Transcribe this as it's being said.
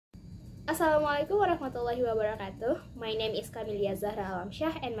Assalamualaikum warahmatullahi wabarakatuh. My name is Kamiliya Zahra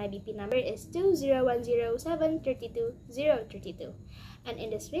Alamsyah and my BP number is 20107320032. And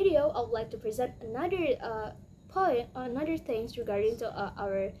in this video, I would like to present another things regarding to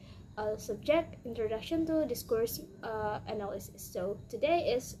our subject, Introduction to Discourse Analysis. So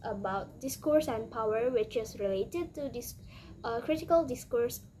today is about Discourse and Power, which is related to this critical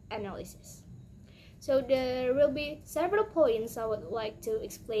discourse analysis. So there will be several points I would like to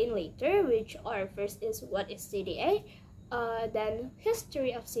explain later, which are first is what is CDA, then history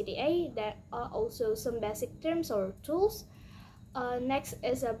of CDA, there are also some basic terms or tools. Next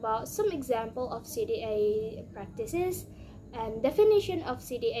is about some example of CDA practices and definition of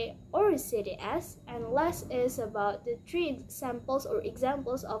CDA or CDS, and last is about the three examples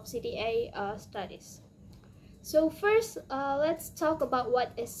of CDA studies. So first, let's talk about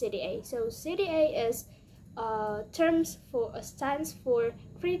what is CDA. So CDA is stands for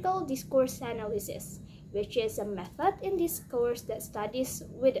Critical Discourse Analysis, which is a method in discourse that studies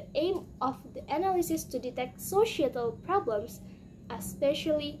with the aim of the analysis to detect societal problems,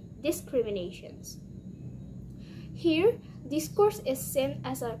 especially discriminations. Here, discourse is seen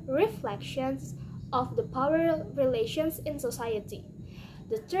as a reflection of the power relations in society.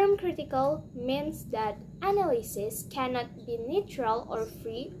 The term critical means that analysis cannot be neutral or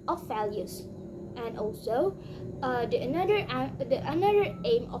free of values. And also, the another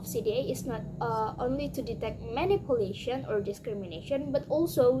aim of CDA is not only to detect manipulation or discrimination, but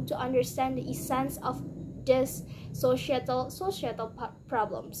also to understand the essence of these societal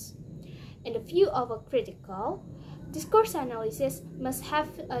problems. In the view of a critical discourse analysis must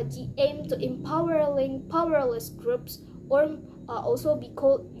have the aim to empowering powerless groups or also be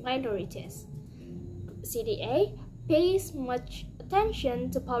called minorities. CDA pays much attention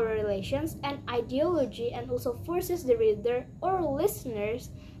to power relations and ideology and also forces the reader or listeners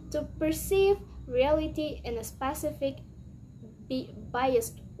to perceive reality in a specific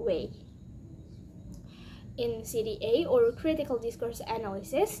biased way. In CDA or critical discourse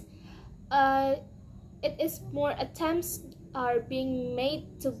analysis, it is more attempts are being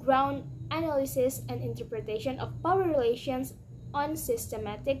made to ground analysis and interpretation of power relations on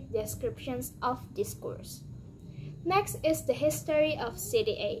systematic descriptions of discourse. Next is the history of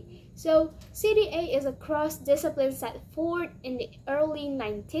CDA. So CDA is a cross-discipline set forth in the early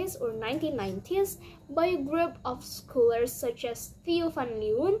 90s or 1990s by a group of scholars such as Theo van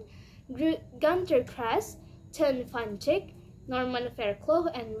Leeuwen, Gunter Kress, Teun van Dijk, Norman Fairclough,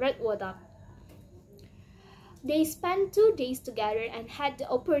 and Red Wodak. They spent 2 days together and had the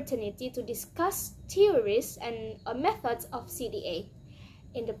opportunity to discuss theories and methods of CDA.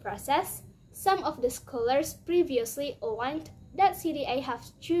 In the process, some of the scholars previously aligned that CDA have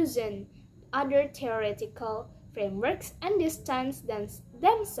chosen other theoretical frameworks and distanced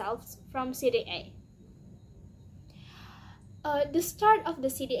themselves from CDA. The start of the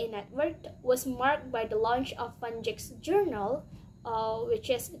CDA network was marked by the launch of Van Dijk's journal,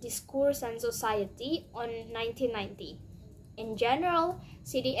 which is Discourse and Society, on 1990. In general,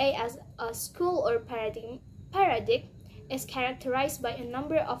 CDA as a school or paradigm is characterized by a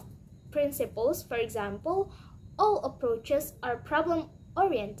number of principles. For example, all approaches are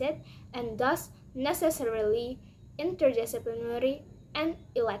problem-oriented and thus necessarily interdisciplinary and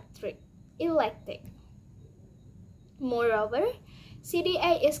eclectic. Moreover,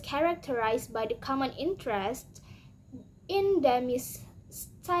 CDA is characterized by the common interest in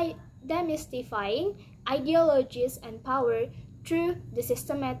demystifying ideologies and power through the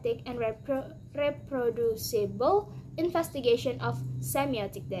systematic and reproducible investigation of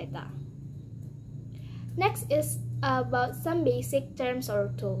semiotic data. Next is about some basic terms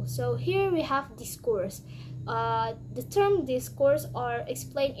or tools. So here we have discourse. The term discourse are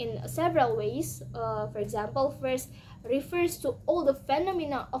explained in several ways. For example, first refers to all the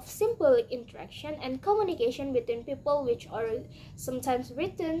phenomena of symbolic interaction and communication between people which are sometimes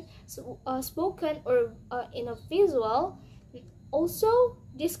written, spoken, or in a visual. Also,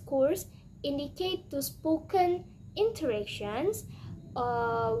 discourse indicate to spoken interactions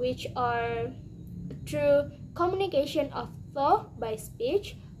which are through communication of thought by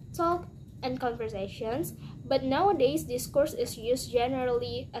speech, talk, and conversations. But nowadays, discourse is used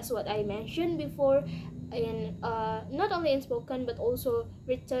generally, as what I mentioned before, in not only in spoken but also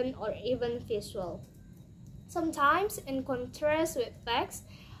written or even visual. Sometimes, in contrast with text,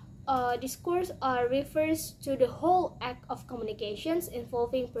 discourse refers to the whole act of communications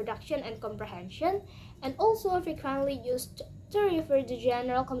involving production and comprehension, and also frequently used to refer to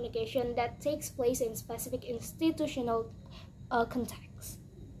general communication that takes place in specific institutional contexts.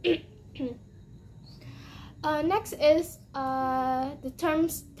 Next is the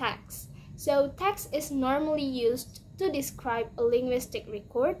terms text. So text is normally used to describe a linguistic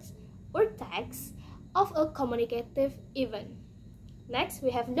record or text of a communicative event. Next, we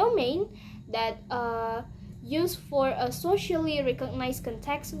have domain that used for a socially recognized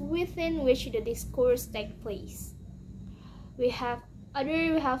context within which the discourse takes place. We have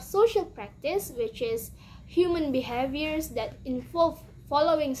social practice, which is human behaviors that involve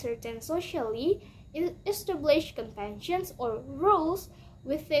following certain socially established conventions or rules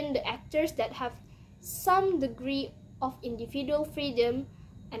within the actors that have some degree of individual freedom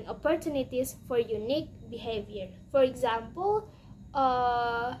and opportunities for unique behavior. For example,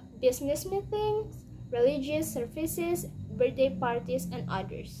 business meetings, religious services, birthday parties, and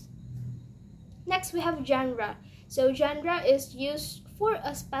others. Next, we have genre. So genre is used for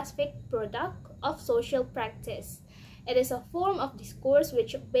a specific product of social practice. It is a form of discourse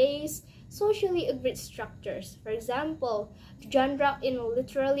which obeys socially agreed structures. For example, genre in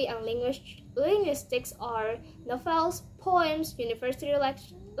literary and linguistics are novels, poems, university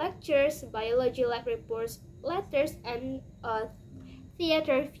lectures, biology lab reports, letters, and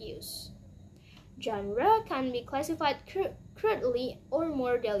theater views. Genre can be classified crudely or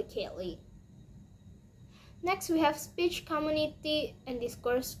more delicately. Next, we have speech community and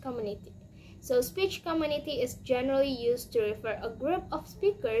discourse community. So speech community is generally used to refer a group of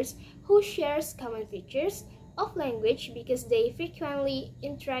speakers who shares common features of language because they frequently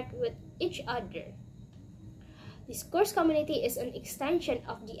interact with each other. Discourse community is an extension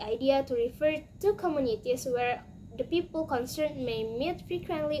of the idea to refer to communities where the people concerned may meet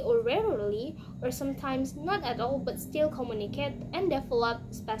frequently or rarely, or sometimes not at all, but still communicate and develop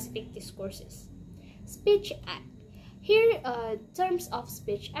specific discourses. Speech act. Here, terms of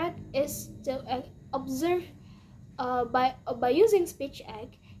speech act is to observe by using speech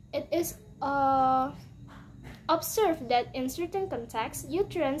act. It is observed that in certain contexts,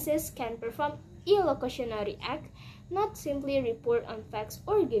 utterances can perform illocutionary act, not simply report on facts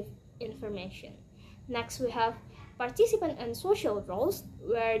or give information. Next, we have participant and social roles,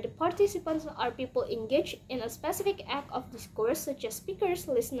 where the participants are people engaged in a specific act of discourse, such as speakers,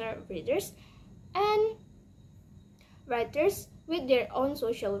 listeners, readers, and writers with their own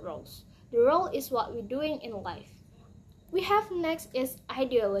social roles. The role is what we're doing in life. We have next is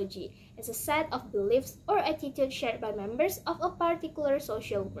ideology. It's a set of beliefs or attitudes shared by members of a particular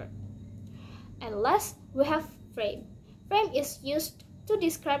social group. And last, we have frame. Frame is used to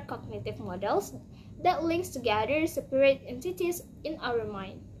describe cognitive models that links together separate entities in our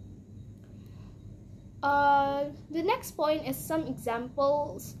mind. The next point is some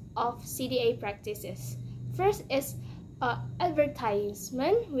examples of CDA practices. First is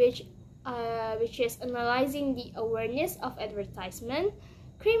advertisement, which is analyzing the awareness of advertisement.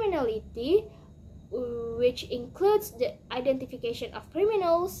 Criminality, which includes the identification of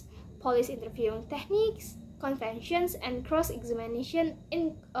criminals, police interviewing techniques, conventions, and cross-examination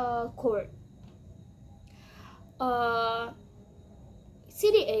in court.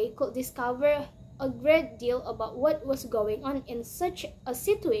 CDA could discover a great deal about what was going on in such a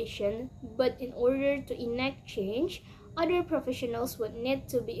situation, but in order to enact change, other professionals would need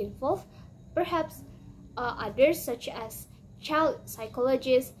to be involved, perhaps others such as child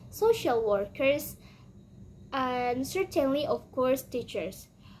psychologists, social workers, and certainly, of course, teachers.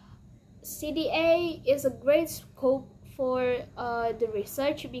 CDA is a great scope for the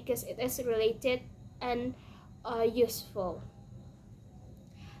research because it is related and useful.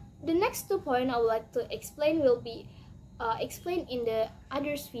 The next 2 points I would like to explain will be explained in the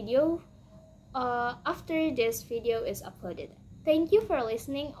others video after this video is uploaded. Thank you for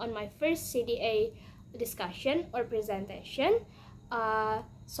listening on my first CDA discussion or presentation.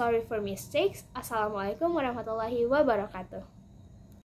 Sorry for mistakes. Assalamualaikum warahmatullahi wabarakatuh.